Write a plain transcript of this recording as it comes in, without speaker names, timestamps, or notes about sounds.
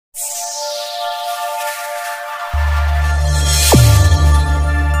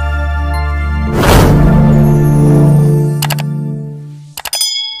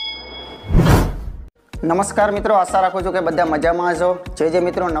નમસ્કાર મિત્રો, આશા રાખું છું કે બધા મજામાં હશો। જે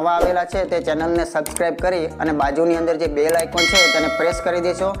મિત્રો નવા આવેલા છે તે ચેનલને સબસ્ક્રાઇબ કરી અને બાજુની અંદર જે બેલ આઇકોન છે તેને પ્રેસ કરી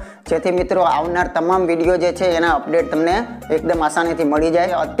દેશો, જેથી મિત્રો આવનાર તમામ વિડીયો જે છે એના અપડેટ તમને એકદમ આસાનીથી મળી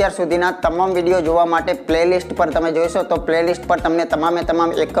જાય। અત્યાર સુધીના તમામ વિડીયો જોવા માટે પ્લેલિસ્ટ પર તમે જોઈશો તો પ્લેલિસ્ટ પર તમને તમામે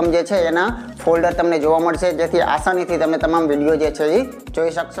તમામ એકમ જે છે એના ફોલ્ડર તમને જોવા મળશે, જેથી આસાનીથી તમે તમામ વિડીયો જે છે એ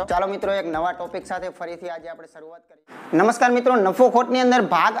જોઈ શકશો। ચાલો મિત્રો, એક નવા ટોપિક સાથે ફરીથી આજે આપણે શરૂઆત કરીએ। નમસ્કાર મિત્રો, નફો ખોટની અંદર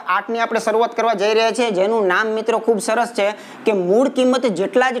ભાગ 8 ની આપણે શરૂઆત કરવા જઈ રહ્યા છીએ, જેનું નામ મિત્રો ખૂબ સરસ છે કે મૂળ કિંમત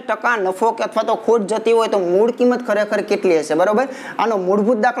જેટલા જ ટકા નફો કે અથવા તો ખોટ જતી હોય તો મૂળ કિંમત ખરેખર કેટલી હશે, બરોબર। આનો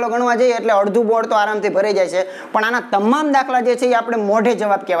મૂળભૂત દાખલો ગણવા જઈએ એટલે અડધું બોર્ડ તો આરામથી ભરાઈ જાય છે, પણ આના તમામ દાખલા જે છે એ આપણે મોઢે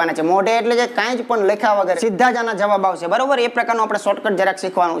જવાબ કહેવાના છે। મોઢે એટલે જે કાંઈ જ પણ લખ્યા વગર સીધા જ આના જવાબ આવશે, બરોબર। એ પ્રકારનું આપણે શોર્ટકટ જરાક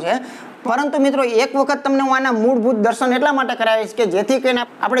શીખવાનું છે, પરંતુ મિત્રો એક વખત તમને હું આના મૂળભૂત દર્શન એટલા માટે કરાવીશ કે જેથી કરીને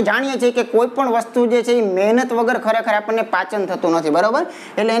આપણે જાણીએ છીએ કે કોઈ પણ વસ્તુ જે છે એ મહેનત વગર ખરેખર આપણને પાચન થતું નથી, બરોબર।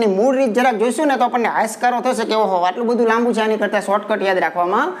 એટલે એની મૂળ રીત જરાક જોઈશું ને તો આપણને હાશકારો થશે કે ઓહો આટલું બધું લાંબુ છે, આની કરતાં શોર્ટકટ યાદ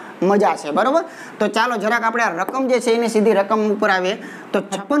રાખવામાં મજા છે, બરોબર। તો ચાલો જરાક આપણે આ રકમ જે છે એની સીધી રકમ ઉપર આવીએ તો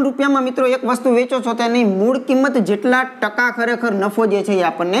 56 રૂપિયામાં મિત્રો એક વસ્તુ વેચો છો તો એની મૂળ કિંમત જેટલા ટકા ખરેખર નફો જે છે એ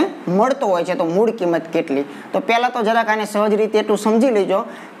આપણને મળતો હોય છે, તો મૂળ કિંમત કેટલી? તો પહેલા તો જરાક આને સહજ રીતે એટલું સમજી લેજો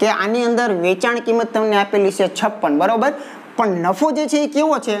કે આની અંદર વેચાણ કિંમત તમને આપેલી છે 56, બરોબર। પણ નફો જે છે એ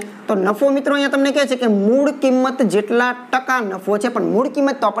કેવો છે? તો નફો મિત્રો અહીંયા તમને કહે છે કે મૂળ કિંમત જેટલા ટકા નફો છે, પણ મૂળ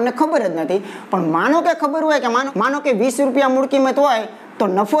કિંમત તો આપણને ખબર જ નથી। પણ માનો કે ખબર હોય કે માનો કે 20 રૂપિયા મૂળ કિંમત હોય તો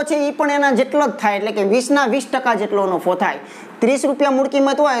નફો છે એ પણ એના જેટલો જ થાય, એટલે કે 20 ના 20% જેટલો નફો થાય। 30 રૂપિયા મૂળ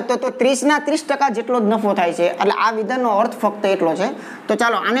કિંમત હોય તો 30 ના 30% જેટલો જ નફો થાય છે, એટલે આ વિધાનનો અર્થ ફક્ત એટલો છે। તો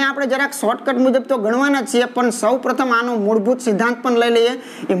ચાલો આને આપણે જરાક શોર્ટકટ મુજબ તો ગણવાના જ છીએ, પણ સૌ પ્રથમ આનો મૂળભૂત સિદ્ધાંત પણ લઈ લઈએ।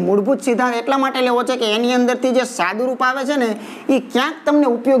 એ મૂળભૂત સિદ્ધાંત એટલા માટે લેવો છે કે એની અંદરથી જે સાદું રૂપ આવે છે ને એ ક્યાંક તમને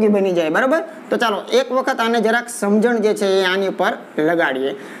ઉપયોગી બની જાય, બરાબર। તો ચાલો એક વખત આને જરાક સમજણ જે છે એ આની ઉપર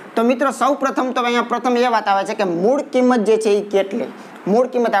લગાડીએ। તો મિત્રો સૌ પ્રથમ તો અહીંયા પ્રથમ એ વાત આવે છે કે મૂળ કિંમત જે છે એ કેટલી? મૂળ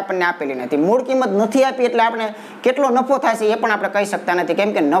કિંમત આપણને આપેલી નથી, મૂળ કિંમત નથી આપી એટલે આપણે કેટલો નફો થાય છે એ પણ આપણે કહી શકતા નથી,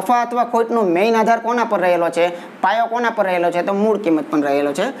 કેમ કે નફા અથવા ખોટનો મેઇન આધાર કોના પર રહેલો છે? પાયો કોના પર રહેલો છે? તો મૂળ કિંમત પણ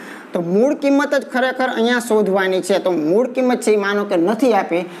રહેલો છે। તો મૂળ કિંમત જ ખરેખર અહીંયા શોધવાની છે। તો મૂળ કિંમત છે એ માનો કે નથી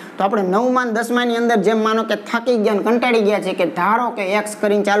આપી તો આપણે 9 માં 10 માં ની અંદર જેમ માનો કે થાકી ગયા કંટાળી ગયા છે કે ધારો કે x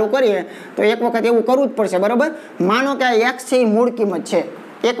કરીને ચાલુ કરીએ તો એક વખત એવું કરવું જ પડશે, બરોબર। માનો કે આ x છે એ મૂળ કિંમત છે,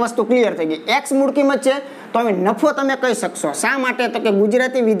 એક વસ્તુ ક્લિયર થઈ ગઈ, x મૂળ કિંમત છે તો હવે નફો તમે કહી શકશો, શા માટે? તો કે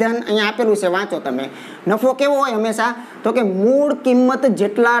ગુજરાતી વિધાન અહીંયા આપેલું છે, વાંચો તમે। નફો કેવો હોય હંમેશા? તો કે મૂળ કિંમત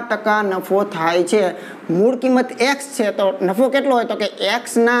જેટલા ટકા નફો થાય છે। મૂળ કિંમત x છે તો નફો કેટલો હોય? તો કે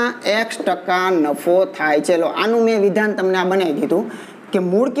x ના x% નફો થાય છે। લો આનું મેં વિધાન તમને આ બનાવી દીધું કે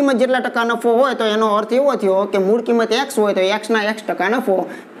મૂળ કિંમત જેટલા ટકા નફો હોય તો એનો અર્થ એવો થયો કે મૂળ કિંમત x હોય તો x ના x% નફો,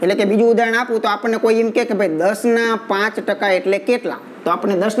 એટલે કે બીજું ઉદાહરણ આપું તો આપણને કોઈ એમ કે ભાઈ 10 ના 5% એટલે કેટલા? તો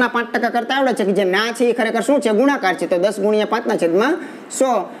આપણે 10 ના 5% કરતા આવડે છે કે જે ના છે એ ખરેખર શું છે? ગુણાકાર છે। તો 10 × 5 ના છેદમાં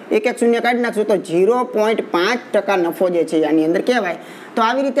 100, એક એક શૂન્ય કાઢી નાખશું તો 0.5% નફો જે છે આની અંદર કહેવાય। તો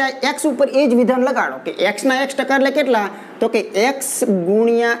આવી રીતે x ઉપર એ જ વિધાન લગાડો કે x ના x% એટલે કેટલા? તો કે x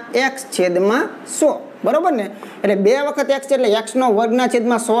 × x છેદમાં 100, બરોબર ને? એટલે 2 વખત x છે એટલે x નો વર્ગના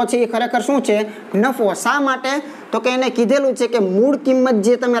છેદમાં 100 છે એ ખરેખર શું છે? નફો। શા માટે? તો કે એને કીધેલું છે કે મૂળ કિંમત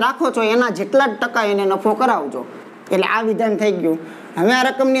જે તમે રાખો છો એના જેટલા જ ટકા એને નફો કરાવજો, એટલે આ વિધાન થઈ ગયું। હવે આ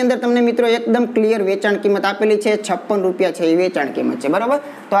રકમની અંદર તમને મિત્રો એકદમ ક્લિયર વેચાણ કિંમત આપેલી છે 56 રૂપિયા છે એ વેચાણ કિંમત છે, બરાબર।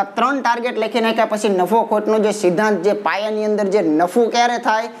 તો આ 3 ટાર્ગેટ લખી નાખ્યા પછી નફો ખોટનો જે સિદ્ધાંત, જે પાયાની અંદર જે નફો ક્યારે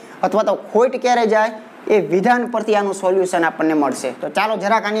થાય અથવા તો ખોટ ક્યારે જાય એ વિધાન પરથી આનું સોલ્યુશન આપણને મળશે। તો ચાલો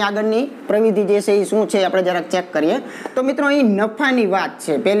જરાક આની આગળની પ્રવિધિ જે છે એ શું છે આપણે જરાક ચેક કરીએ। તો મિત્રો અહીં નફાની વાત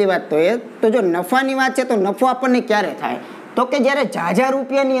છે, પહેલી વાત તો એ, તો જો નફાની વાત છે તો નફો આપણને ક્યારે થાય? તો કે જ્યારે ઝાઝા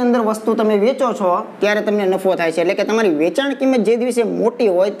રૂપિયાની અંદર વસ્તુ તમે વેચો છો ત્યારે તમને નફો થાય છે, એટલે કે તમારી વેચાણ કિંમત જે દિવસે મોટી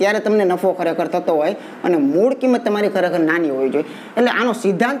હોય ત્યારે તમને નફો ખરેખર થતો હોય અને મૂળ કિંમત તમારી ખરેખર નાની હોવી જોઈએ। એટલે આનો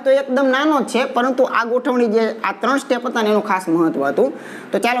સિદ્ધાંત તો એકદમ નાનો જ છે, પરંતુ આ ગોઠવણી જે આ 3 સ્ટેપ હતા એનું ખાસ મહત્વ હતું।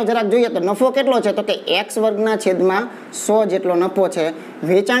 તો ચાલો જરાક જોઈએ તો નફો કેટલો છે? તો કે x વર્ગના છેદમાં 100 જેટલો નફો છે।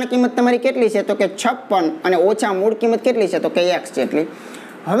 વેચાણ કિંમત તમારી કેટલી છે? તો કે 56 અને ઓછા મૂળ કિંમત કેટલી છે? તો કે x જેટલી।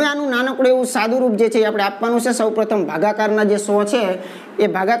 હવે આનું નાનકડું એવું સાદું રૂપ જે છે આપણે આપવાનું છે। સૌપ્રથમ ભાગાકારના જે 100 છે એ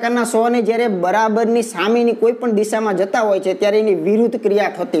ભાગાકારના 100 ને જ્યારે બરાબરની સામેની કોઈ પણ દિશામાં જતા હોય છે ત્યારે એની વિરુદ્ધ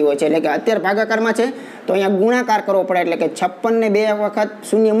ક્રિયા થતી હોય છે, એટલે કે અત્યારે ભાગાકારમાં છે તો અહીંયા ગુણાકાર કરવો પડે, એટલે કે 56 ને 2 વખત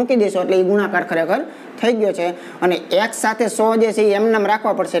શૂન્ય મૂકી દેશો એટલે એ ગુણાકાર ખરેખર થઈ ગયો છે, અને x સાથે 100 જે છે એ એમનામ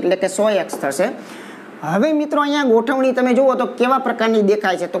રાખવા પડશે એટલે કે 100x થશે। હવે મિત્રો અહીંયા ગોઠવણી તમે જુઓ તો કેવા પ્રકારની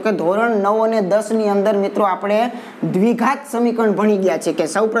દેખાય છે, તો કે ધોરણ 9 અને 10 ની અંદર મિત્રો આપણે દ્વિઘાત સમીકરણ ભણી ગયા છે કે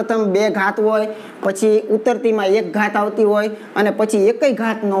સૌપ્રથમ બે ઘાત હોય, પછી ઉત્તરતીમાં એક ઘાત આવતી હોય અને પછી એકય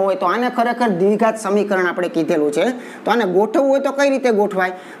ઘાત ન હોય, તો આને ખરેખર દ્વિઘાત સમીકરણ આપણે કીધેલું છે. તો આને ગોઠવવું હોય તો કઈ રીતે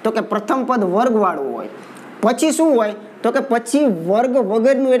ગોઠવાય, તો કે પ્રથમ પદ વર્ગવાળું હોય, પછી શું હોય તો કે પછી વર્ગ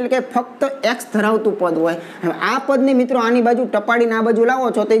વગરનું એટલે કે ફક્ત x ધરાવતું પદ હોય. આ પદને મિત્રો આની બાજુ ટપાડીને આ બાજુ લાવો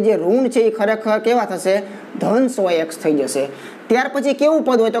છો તો જે ઋણ છે એ ખરેખર કેવા થશે, ધન 100x થઈ જશે. ત્યાર પછી કેવું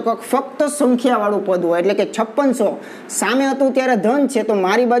પદ હોય તો કે ફક્ત સંખ્યાવાળું પદ હોય, એટલે કે 5600 સામે હતું ત્યારે ધન છે, તો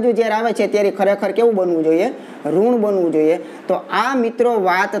મારી બાજુ જ્યારે આવે છે ત્યારે ખરેખર કેવું બનવું જોઈએ, ઋણ બનવું જોઈએ. તો આ મિત્રો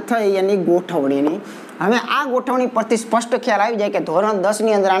વાત થઈ એની ગોઠવણીની. હવે આ ગોઠવણી પરથી સ્પષ્ટ ખ્યાલ આવી જાય કે ધોરણ 10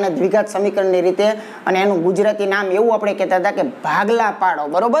 ની અંદર આને દ્વિઘાત સમીકરણની રીતે, અને એનું ગુજરાતી નામ એવું આપણે કહેતા હતા કે ભાગલા પાડો.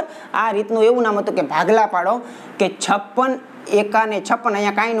 બરોબર, આ રીતનું એવું નામ હતું કે ભાગલા પાડો, કે 56 એકાને 56,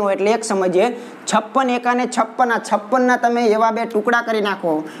 અહીંયા કાંઈ ન હોય એટલે એક સમજીએ, 56 એકાને 56, આ 56 ના તમે એવા બે ટુકડા કરી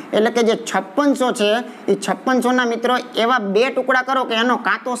નાખો, એટલે કે જે 5600 છે એ 5600 ના મિત્રો એવા બે ટુકડા કરો કે એનો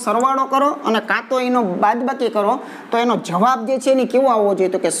કાં તો સરવાળો કરો અને કાં તો એનો બાદબાકી કરો, તો એનો જવાબ જે છે એ કેવો આવવો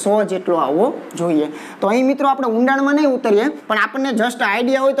જોઈએ, તો કે 100 જેટલો આવવો જોઈએ. તો અહીં મિત્રો આપણે ઊંડાણમાં નહીં ઉતરીએ, પણ આપણને જસ્ટ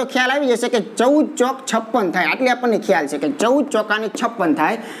આઈડિયા હોય તો ખ્યાલ આવી જશે કે 14 ચોક 56 થાય, આટલી આપણને ખ્યાલ છે કે 14 ચોકાને 56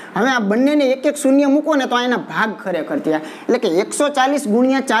 થાય. હવે આ બંનેને એક એક શૂન્ય મૂકો ને તો એના ભાગ ખરેખર થયા, એટલે કે 140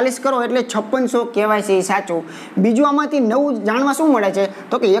 ગુણ્યા 40 કરો એટલે 5600 કહેવાય છે, એ સાચું. બીજું આમાંથી નવું જાણવા શું મળે છે,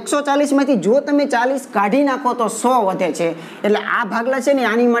 તો કે 140 માંથી જો તમે 40 કાઢી નાખો તો 100 વધે છે, એટલે આ ભાગલા છે ને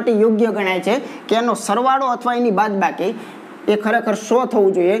આની માટે યોગ્ય ગણાય છે કે એનો સરવાળો અથવા એની બાદબાકી એ ખરેખર 100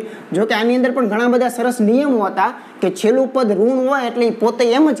 થવું જોઈએ. જો કે આની અંદર પણ ઘણા બધા સરસ નિયમો હતા કે છેલ્લું પદ ઋણ હોય એટલે એ પોતે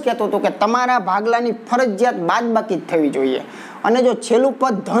એમ જ કહેતો હતો કે તમારા ભાગલાની ફરજિયાત બાદબાકી જ થવી જોઈએ, અને જો છેલ્લું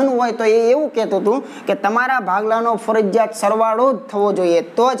પદ ધન હોય તો એ એવું કહેતું હતું કે તમારા ભાગલાનો ફરજિયાત સરવાળો જ થવો જોઈએ,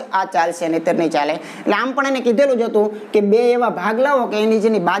 તો જ આ ચાલશે, નહીતર નહીં ચાલે. એટલે આમ પણ એને કીધેલું જ હતું કે બે એવા ભાગલાઓ કે એની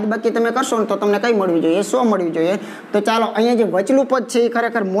જેની બાદબાકી તમે કરશો ને તો તમને કઈ મળવી જોઈએ, 100 મળવી જોઈએ. તો ચાલો અહીંયા જે વચલું પદ છે એ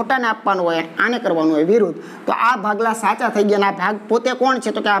ખરેખર મોટાને આપવાનું હોય, આને કરવાનું હોય વિરુદ્ધ, તો આ ભાગલા સાચા થઈ ગયા. આ ભાગ પોતે કોણ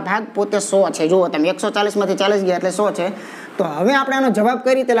છે, તો કે આ ભાગ પોતે 100 છે. જુઓ તમે 140 માંથી 40 ગયા એટલે 100 છે. તો હવે આપણે આનો જવાબ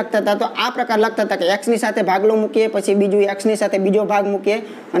કઈ રીતે લખતા હતા, તો આ પ્રકાર લખતા હતા કે x ની સાથે ભાગલો મૂકીએ, પછી બીજું x ની સાથે બીજો ભાગ મૂકીએ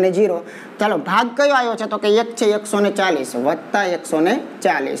અને 0. ચાલો ભાગ કયો આવ્યો છે, તો કે એક છે 140 વત્તા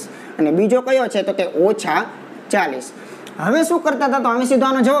 140, અને બીજો કયો છે તો કે ઓછા 40. હવે શું કરતા હતા, તો અમે સીધો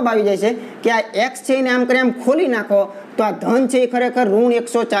આનો જવાબ આવી જાય છે કે આ x છે એને આમ કરી આમ ખોલી નાખો તો આ ધન છે એ ખરેખર ઋણ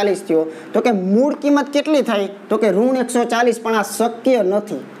 140 થયો. તો કે મૂળ કિંમત કેટલી થઈ, તો કે ઋણ 140, પણ આ શક્ય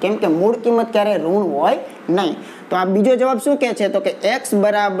નથી, કેમ કે મૂળ કિંમત ક્યારે ઋણ હોય નહીં. તો આ બીજો જવાબ શું કહે છે, તો કે x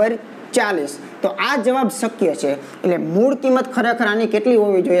બરાબર 40, તો આ જવાબ શક્ય છે. એટલે મૂળ કિંમત ખરેખર આની કેટલી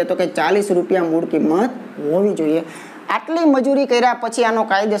હોવી જોઈએ, તો કે 40 રૂપિયા મૂળ કિંમત હોવી જોઈએ. આટલી મજૂરી કર્યા પછી આનો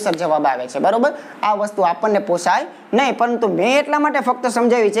કાયદેસર જવાબ આવે છે. બરોબર, આ વસ્તુ આપણને પોસાય નહીં, પરંતુ મેં એટલા માટે ફક્ત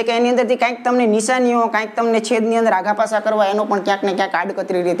સમજાવી છે કે એની અંદરથી કાંઈક તમને નિશાનીઓ, કાંઈક તમને છેદની અંદર આઘા પાછા કરવા એનો પણ ક્યાંક ને ક્યાંક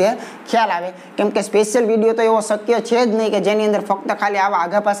આડકતરી રીતે ખ્યાલ આવે, કેમ કે સ્પેશિયલ વિડીયો તો એવો શક્ય છે જ નહીં કે જેની અંદર ફક્ત ખાલી આવા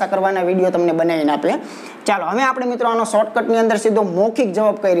આઘા પાછા કરવાના વિડીયો તમને બનાવીને આપે. ચાલો હવે આપણે મિત્રો આનો શોર્ટકટની અંદર સીધો મૌખિક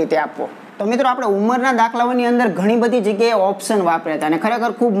જવાબ કઈ રીતે આપવો. તો મિત્રો આપણે ઉંમરના દાખલાઓની અંદર ઘણી બધી જગ્યાએ ઓપ્શન વાપર્યા હતા અને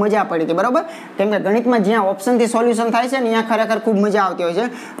ખરેખર ખૂબ મજા પડી હતી. બરોબર, કેમ કે ગણિતમાં જ્યાં ઓપ્શનથી સોલ્યુશન થાય છે ને ત્યાં ખરેખર ખૂબ મજા આવતી હોય છે.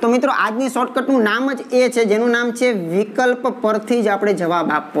 તો મિત્રો આજની શોર્ટકટનું નામ જ એ છે જેનું નામ છે વિકલ્પ પરથી જ આપણે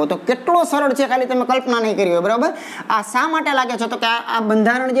જવાબ આપવો. તો કેટલો સરળ છે, ખાલી તમે કલ્પના નહીં કરી હોય. બરાબર, આ શા માટે લાગે છે, તો કે આ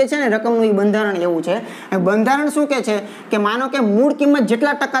બંધારણ જે છે ને રકમનું, એ બંધારણ એવું છે. બંધારણ શું કહે છે કે માનો કે મૂળ કિંમત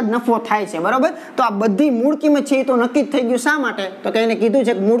જેટલા ટકા જ નફો થાય છે, બરાબર, તો આ બધી મૂળ કિંમત છે એ તો નક્કી જ થઈ ગયું. શા માટે, તો કે એને કીધું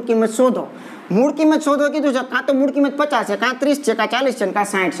છે કે મૂળ કિંમત શોધો. મૂળ કિંમત શોધવા કીધું છે, કાં તો મૂળ કિંમત 50 છે, કાં 30 છે, કાં 40 છે, કાં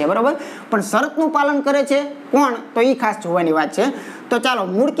 60 છે. બરાબર, પણ શરતનું પાલન કરે છે કોણ, તો એ ખાસ જોવાની વાત છે. તો ચાલો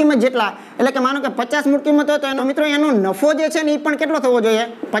મૂળ કિંમત જેટલા, એટલે કે માનો કે 50 મૂળ કિંમત હોય તો એનો મિત્રો એનો નફો જે છે ને એ પણ કેટલો થવો જોઈએ,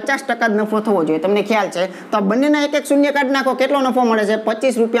 50% જ નફો થવો જોઈએ. તમને ખ્યાલ છે, તો આ બંનેના એક એક શૂન્ય કાઢી નાખો, કેટલો નફો મળે છે,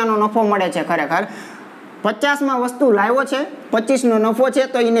 25 રૂપિયાનો નફો મળે છે. ખરેખર 50માં વસ્તુ લાવ્યો છે, 25નો નફો છે,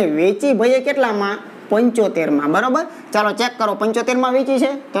 તો એને વેચી ભાઈએ કેટલામાં, 75માં. બરોબર, ચાલો ચેક કરો, 75માં વેચી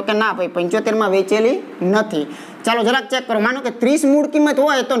છે, તો કે ના ભાઈ 75માં વેચેલી નથી. ચાલો જરાક ચેક કરો, માનો કે 30 મૂળ કિંમત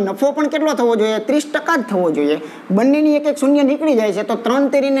હોય તો નફો પણ કેટલો થવો જોઈએ, 30% જ થવો જોઈએ. બંનેની એક એક શૂન્ય નીકળી જાય છે, તો 3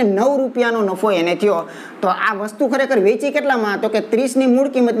 તેરીને 9 રૂપિયાનો નફો એને થયો. તો આ વસ્તુ ખરેખર વેચી કેટલામાં, તો કે 30ની મૂળ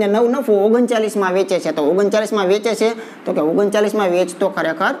કિંમતને 9 નફો 39માં વેચે છે. તો 39માં વેચે છે, તો કે 39માં વેચતો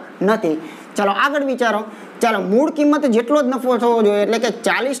ખરેખર નથી. ચાલો આગળ વિચારો. ચાલો મૂળ કિંમત જેટલો જ નફો થવો જોઈએ, એટલે કે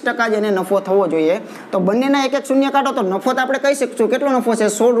 40% જ એને નફો થવો જોઈએ. તો બંનેના એક એક શૂન્ય કાઢો તો નફો તો આપણે કહી શકશું કેટલો નફો છે,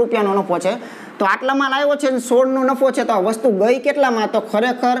 16 રૂપિયાનો નફો છે. તો આટલામાં લાવ્યો છે 16નો નફો છે, તો આ વસ્તુ ગઈ કેટલામાં, તો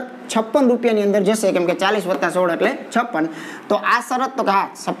ખરેખર 56 રૂપિયાની અંદર જશે, કેમ કે 40 + 16 એટલે 56. તો આ શરત તો કે હા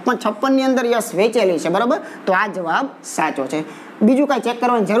 56 ની અંદર યસ વેચેલી છે, બરાબર. તો આ જવાબ સાચો છે. બીજું કાંઈ ચેક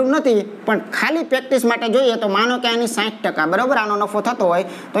કરવાની જરૂર નથી, પણ ખાલી પ્રેક્ટિસ માટે જોઈએ તો માનો કે આની 60%, બરાબર, આનો નફો થતો હોય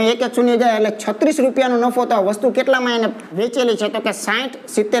તો 1 1 0 જાય એટલે 36 રૂપિયાનો નફો. તો વસ્તુ કેટલામાં એને વેચેલી છે? તો કે 60,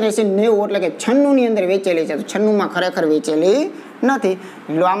 70, 80, 90 એટલે કે 96 ની અંદર વેચેલી છે. તો 96 માં ખરેખર વેચેલી નથી.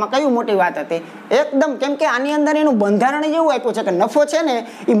 લો આમાં કયું મોટી વાત હતી એકદમ, કેમ કે આની અંદર એનું બંધારણ એવું આપ્યું છે કે નફો છે ને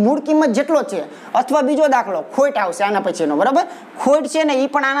એ મૂળ કિંમત જેટલો છે, અથવા બીજો દાખલો ખોટ આવશે આના પછીનો, બરાબર. ખોટ છે ને એ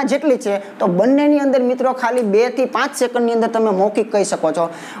પણ આના જેટલી છે. તો બંનેની અંદર મિત્રો ખાલી 2 થી 5 સેકન્ડની અંદર તમે મૌખિક કહી શકો છો.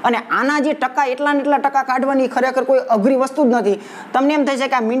 અને આના જે ટકા એટલા ને એટલા ટકા કાઢવાની ખરેખર કોઈ અઘરી વસ્તુ જ નથી. તમને એમ થઈ છે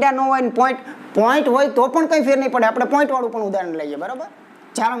કે આ મીંડા ન હોય ને પોઈન્ટ હોય તો પણ કંઈ ફેર નહીં પડે. આપણે પોઈન્ટ વાળું પણ ઉદાહરણ લઈએ, બરાબર.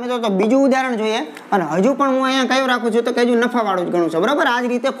 ચાલો મિત્રો તો બીજું ઉદાહરણ જોઈએ. અને હજુ પણ હું અહીંયા કયું રાખું છું તો કે હજુ નફાવાળું જ ગણું છું, બરાબર. આ જ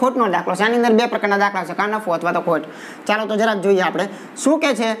રીતે ખોટનો દાખલો છે. આની અંદર 2 પ્રકારના દાખલા છે, કાં નફો અથવા તો ખોટ. ચાલો તો જરાક જોઈએ આપણે શું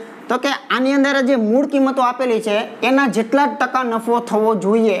કે છે. તો કે આની અંદર જે મૂળ કિંમતો આપેલી છે એના જેટલા જ ટકા નફો થવો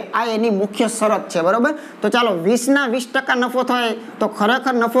જોઈએ, આ એની મુખ્ય શરત છે, બરાબર. તો ચાલો 20 ના 20% નફો થાય તો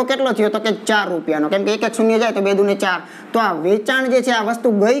ખરેખર નફો કેટલો થયો? તો કે 4 રૂપિયાનો, કેમ કે 1 1 0 જાય તો 2 2 4. તો આ વેચાણ જે છે આ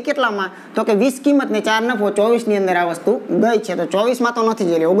વસ્તુ ગઈ કેટલામાં? તો કે 20 કિંમત ને 4 નફો, 24 ની અંદર આ વસ્તુ ગઈ છે. તો 24 માં તો નથી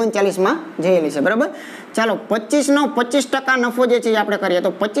જયેલી, 39 માં જયેલી છે, બરાબર. ચાલો 25 નો 25% નફો જે છે એ આપણે કરીએ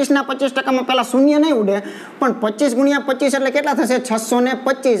તો 25 ના 25% માં પેલા શૂન્ય નહીં ઉડે, પણ 25 × 25 એટલે કેટલા થશે?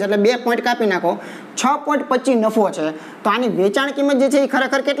 625. એટલે 2 પોઈન્ટ કાપી નાખો, 6.25 નફો છે. તો આની વેચાણ કિંમત જે છે એ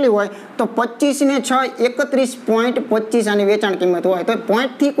ખરેખર કેટલી હોય? તો 25 ને 6 31.25 આની વેચાણ કિંમત હોય. તો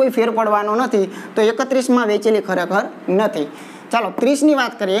પોઈન્ટ થી કોઈ ફેર પડવાનો નથી. તો 31 માં વેચેલી ખરેખર નથી. ચાલો 30 ની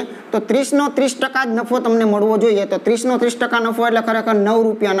વાત કરીએ તો 30 નો 30% જ નફો તમને મળવો જોઈએ. તો 30 નો 30% નફો એટલે ખરેખર 9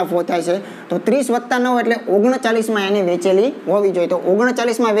 રૂપિયા નફો થાય છે. તો 30 + 9 એટલે 39 માં એને વેચેલી હોવી જોઈએ. તો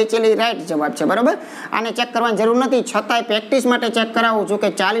 39 માં વેચેલી રાઈટ જવાબ છે, બરાબર. આને ચેક કરવાની જરૂર નથી, છતાંય પ્રેક્ટિસ માટે ચેક કરાવું છું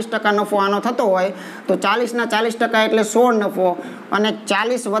કે 40% નફો આનો થતો હોય તો 40 ના 40% એટલે 16 નફો, અને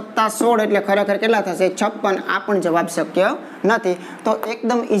 40 + 16 એટલે ખરેખર કેટલા થશે? 56. આ પણ જવાબ શક્ય નથી. તો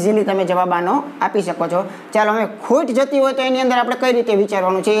એકદમ ઇઝીલી તમે જવાબ આનો આપી શકો છો. ચાલો હવે ખોટ જતી હોય તો એની અંદર આપણે કઈ રીતે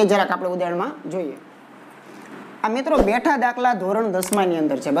વિચારવાનું છે એ જરાક આપણે ઉદાહરણમાં જોઈએ. આ મિત્રો બેઠા દાખલા ધોરણ 10 ની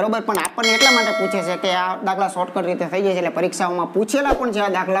અંદર છે, બરોબર. પણ આપણને એટલા માટે પૂછે છે કે આ દાખલા શોર્ટકટ રીતે થઈ જાય છે, એટલે પરીક્ષાઓમાં પૂછેલા પણ છે. આ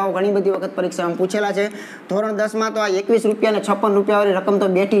દાખલાઓ ઘણી બધી વખત પરીક્ષામાં પૂછેલા છે. ધોરણ 10 માં તો આ 21 રૂપિયા અને 56 રૂપિયા વાળી રકમ તો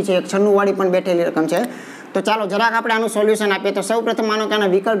બેઠી છે, 96 વાળી પણ બેઠેલી રકમ છે. તો ચાલો જરાક આપણે આનું સોલ્યુશન આપીએ. તો સૌપ્રથમ માનો કે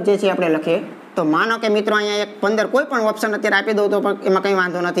આના વિકલ્પ જે છે આપણે લખીએ. તો માનો કે મિત્રો અહીંયા એક 15 કોઈ પણ ઓપ્શન અત્યારે આપી દઉં તો પણ એમાં કંઈ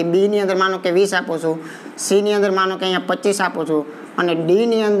વાંધો નથી. બી ની અંદર માનો કે 20 આપું છું, સી ની અંદર માનો કે અહીંયા 25 આપું છું, અને ડી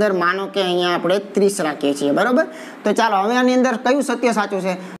ની અંદર માનો કે અહીંયા આપણે 30 રાખીએ છીએ, બરાબર. તો ચાલો હવે આની અંદર કયું સત્ય સાચું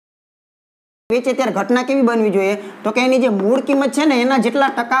છે? વેચે ત્યારે ઘટના કેવી બનવી જોઈએ? તો કે એની જે મૂળ કિંમત છે ને એના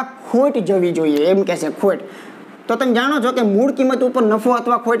જેટલા ટકા ખોટ જવી જોઈએ, એમ કે છે ખોટ. તો તમે જાણો છો કે મૂળ કિંમત ઉપર નફો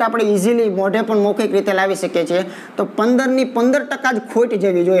અથવા ખોટ આપણે ઇઝીલી મોઢે પણ મૌખિક રીતે લાવી શકીએ છીએ. તો 15 ની 15% જ ખોટ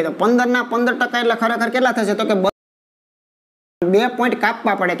જવી જોઈએ. તો 15 ના 15% એટલે ખરેખર કેટલા થશે? તો કે 2 પોઈન્ટ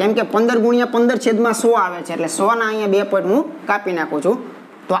કાપવા પડે, કેમ કે 15 × 15/100 આવે છે. એટલે 100 ના અહીંયા 2 પોઈન્ટ હું કાપી નાખું છું.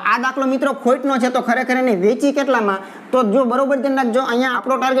 તો આ દાખલો મિત્રો ખોટનો છે. તો ખરેખર એને વેચી કેટલામાં? તો જો બરોબર ધ્યાન રાખજો, અહીંયા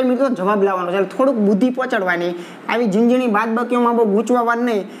આપણો ટાર્ગેટ મિત્રો જવાબ લાવવાનો છે. થોડુંક બુદ્ધિ પહોંચાડવાની, આવી ઝીણઝીણી બાદબાકીઓમાં બહુ ગૂંચવાવાનું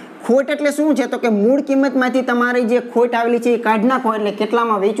નહીં. ખોટ એટલે શું છે? તો કે મૂળ કિંમતમાંથી તમારી જે ખોટ આવેલી છે એ કાઢી નાખો એટલે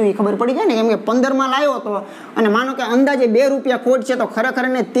કેટલામાં વેચવું એ ખબર પડી જાય ને. કેમ કે 15 માં લાવ્યો હતો અને માનો કે અંદાજે 2 રૂપિયા ખોટ છે, તો ખરેખર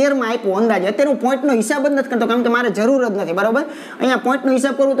એને 13 માં આપ્યો અંદાજે. અત્યારે હું પોઈન્ટનો હિસાબ જ નથી કરતો, કારણ કે મારે જરૂર જ નથી, બરાબર. અહીંયા પોઈન્ટનો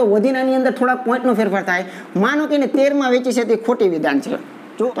હિસાબ કરું તો વધીને આની અંદર થોડાક પોઈન્ટનો ફેરફાર થાય. માનો કે એને 13 માં વેચી છે, તે ખોટી વિધાન છે.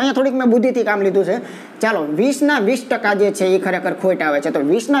 તો અહીંયા થોડીક મેં બુદ્ધિથી કામ લીધું છે. ચાલો 20 ના 20% જે છે એ ખરેખર ખોટ આવે છે. તો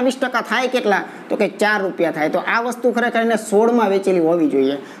 20 ના 20% થાય કેટલા? તો કે 4 રૂપિયા થાય. તો આ વસ્તુ ખરેખર એને 16 માં વેચેલી હોવી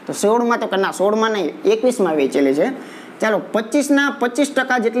જોઈએ. તો 16 માં તો કે ના, 16 માં નહીં, 21 માં વેચેલી છે. ચાલો 25 ના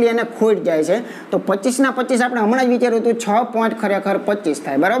 25% જેટલી એને ખોટ જાય છે. તો 25 ના 25 આપણે હમણાં જ વિચાર્યું હતું 6 પોઈન્ટ ખરેખર 25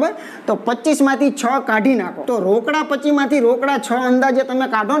 થાય, બરાબર. તો 25 માંથી 6 કાઢી નાખો તો રોકડા 25 માંથી રોકડા 6 અંદાજે તમે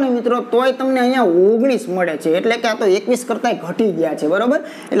કાઢો ને મિત્રો, તોય તમને અહીંયા 19 મળે છે. એટલે કે આ તો 21 કરતા ઘટી ગયા છે, બરાબર.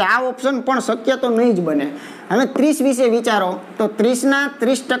 એટલે આ ઓપ્શન પણ શક્ય તો નહીં જ બને. હવે 30 વિશે વિચારો તો 30 ના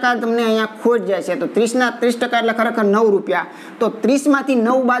 30% તમને અહીંયા ખોટ જાય છે. તો 30 ના 30% એટલે ખરેખર 9 રૂપિયા. તો 30 માંથી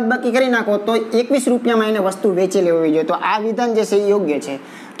 9 બાદબાકી કરી નાખો તો 21 રૂપિયામાં એને વસ્તુ વેચેલી હોવી જોઈએ. તો આ વિધાન જે છે એ યોગ્ય છે.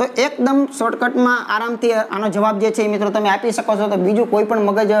 તો એકદમ શોર્ટકટમાં આરામથી આનો જવાબ જે છે એ મિત્રો તમે આપી શકો છો. તો બીજું કોઈ પણ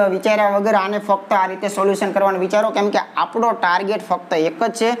મગજ વિચાર્યા વગર આને ફક્ત આ રીતે સોલ્યુશન કરવાનું વિચારો, કેમ કે આપણો ટાર્ગેટ ફક્ત એક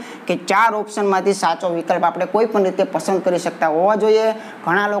જ છે કે 4 ઓપ્શનમાંથી સાચો વિકલ્પ આપણે કોઈ પણ રીતે પસંદ કરી શકતા હોવા જોઈએ.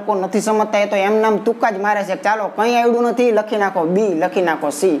 ઘણા લોકો નથી સમજતા, એ તો એમ નામ તુક્કા જ મારે છે, ચાલો કંઈ આવડું નથી, લખી નાખો બી, લખી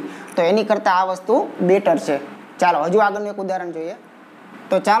નાખો સી. તો એની કરતાં આ વસ્તુ બેટર છે. ચાલો હજુ આગળનું એક ઉદાહરણ જોઈએ.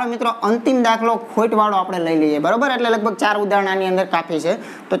 तो चालो मित्रों अंतिम दाखलो खोटवाळो आपणे लई लईए बराबर। एटले लगभग 4 उदाहरण आनी अंदर काफी छे।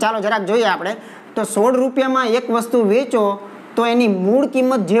 तो चालो जराक जोईए आपणे। तो 16 રૂપિયામાં एक वस्तु वेचो तो एनी मूळ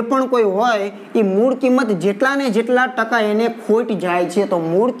किंमत जे पण कोई होय ए मूळ किंमत जेटला ने जेटला टका एने खोट जाय छे। तो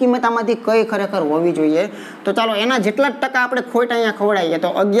मूळ किंमत आमांथी कई खरेखर होवी जोईए। तो चालो एना जेटला टका आपणे खोट अहींया खवडावीए।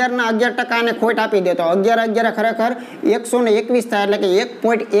 तो 11 ना 11 टका एने खोट आपी दे तो 11 11 खरेखर 121 थाय। एटले के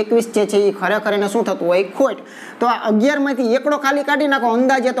 1.21 जे छे ए खरेखर एने शुं थतुं होय खोट। तो आ 11 मांथी एकड़ो खाली काढी नाखो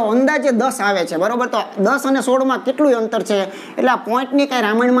अंदाजे तो अंदाजे 10 आवे छे बरोबर। तो 10 અને 16 માં કેટલું અંતર છે એટલે આ પોઈન્ટની કઈ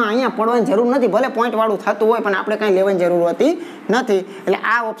રામાયણમાં અહીંયા પડવાની જરૂર નથી। ભલે પોઈન્ટ વાળું થતું હોય પણ આપણે કઈ લેવાની જરૂર હોતી નથી। એટલે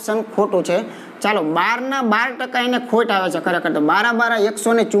આ ઓપ્શન ખોટું છે। ચાલો 12 ના 12 ટકા એને ખોટ આવે છે ખરેખર। તો 12 12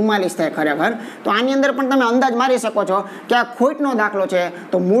 144 થાય ખરેખર। તો આની અંદર પણ તમે અંદાજ મારી શકો છો કે આ ખોટનો દાખલો છે।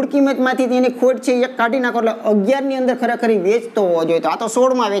 તો મૂળ કિંમતમાંથી એની ખોટ છે એક કાઢી નાખો એટલે 11 ની અંદર ખરેખર વેચતો હોવો જોઈએ। તો આ તો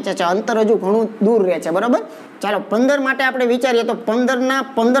 16 માં વેચે છે, અંતર હજુ ઘણું દૂર રહે છે બરાબર। ચાલો 15 માટે આપણે વિચારીએ તો 15 ના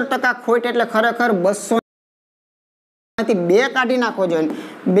 15 ટકા ખોટ એટલે ખરેખર 200 બે કાઢી નાખો જોઈએ।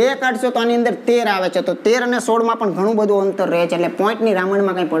 બે કાઢશો તો આની અંદર 13 આવે છે। તો 13 અને 16 માં પણ ઘણું બધું અંતર રહે છે એટલે પોઈન્ટની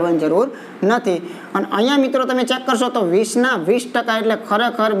રામણમાં કંઈ પડવાની જરૂર નથી। અને અહીંયા મિત્રો તમે ચેક કરશો તો 20 ના 20 ટકા એટલે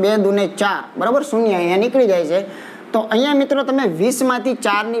ખરેખર 2 દુને 4 બરાબર, શૂન્ય અહીંયા નીકળી જાય છે। તો અહીંયા મિત્રો તમે 20 માંથી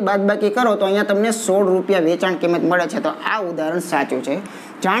 4 ની બાદબાકી કરો તો અહીંયા તમને 16 રૂપિયા વેચાણ કિંમત મળે છે। તો આ ઉદાહરણ સાચું છે।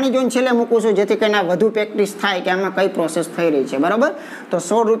 જાણી જોઈને છેલ્લે મૂકું છું જેથી કરીને વધુ પ્રેક્ટિસ થાય કે આમાં કઈ પ્રોસેસ થઈ રહી છે બરાબર। તો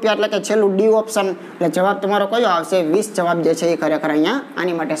 16 રૂપિયા એટલે કે છેલ્લું ડી ઓપ્શન એટલે જવાબ તમારો કયો આવશે? 20 જવાબ જે છે એ ખરેખર અહીંયા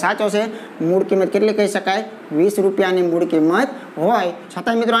આની માટે સાચો છે। મૂળ કિંમત કેટલી કહી શકાય? 20 રૂપિયાની મૂળ કિંમત હોય।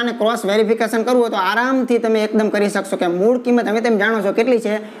 છતાં મિત્રો આને ક્રોસ વેરિફિકેશન કરવું હોય તો આરામથી તમે એકદમ કરી શકશો કે મૂળ કિંમત હવે તમે જાણો છો કેટલી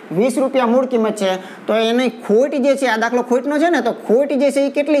છે? 20 રૂપિયા મૂળ કિંમત છે। તો એની ખોટ જે છે આ દાખલો ખોટનો છે ને, તો ખોટ જે છે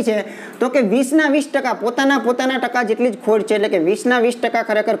એ કેટલી છે? તો કે 20 ના 20 ટકા પોતાના ટકા જેટલી જ ખોટ છે એટલે કે 20 ના 20 ટકા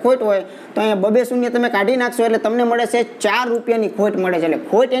ખરેખર ખોટ હોય તો અહીંયા બબે શૂન્ય તમે કાઢી નાખશો એટલે તમને મળે છે 4 રૂપિયાની ખોટ મળે છે। એટલે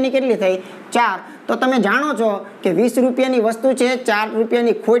ખોટ એની કેટલી થઈ? 4। તો તમે જાણો છો કે 20 રૂપિયાની વસ્તુ છે, 4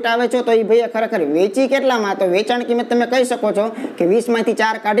 રૂપિયાની ખોટ આવે છે તો એ ભાઈએ ખરેખર વેચી કેટલામાં? તો વેચાણ કિંમત તમે કહી શકો છો કે 20 માંથી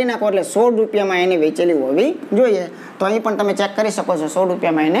 4 કાઢી નાખો એટલે 16 રૂપિયામાં એને વેચેલી હોવી જોઈએ। તો અહીં પણ તમે ચેક કરી શકો છો 16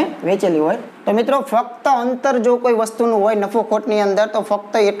 રૂપિયામાં એને વેચેલી હોય। તો મિત્રો ફક્ત અંતર જો કોઈ વસ્તુનું હોય નફો ખોટની અંદર તો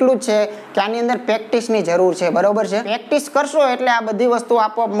ફક્ત એટલું જ છે કે આની અંદર પ્રેક્ટિસની જરૂર છે બરોબર છે। પ્રેક્ટિસ કરશો એટલે આ બધી વસ્તુ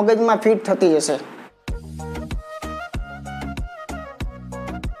આપોઆપ મગજમાં ફિટ થતી જશે।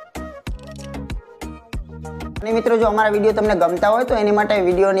 અને મિત્રો જો અમારા વિડીયો તમને ગમતા હોય તો એની માટે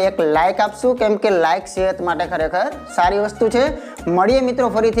વિડીયોને એક લાઇક આપશું, કેમ કે લાઇક સેહત માટે ખરેખર સારી વસ્તુ છે। મળીએ મિત્રો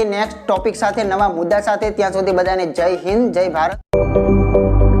ફરીથી નેક્સ્ટ ટોપિક સાથે, નવા મુદ્દા સાથે। ત્યાં સુધી બધાને જય હિન્દ, જય ભારત।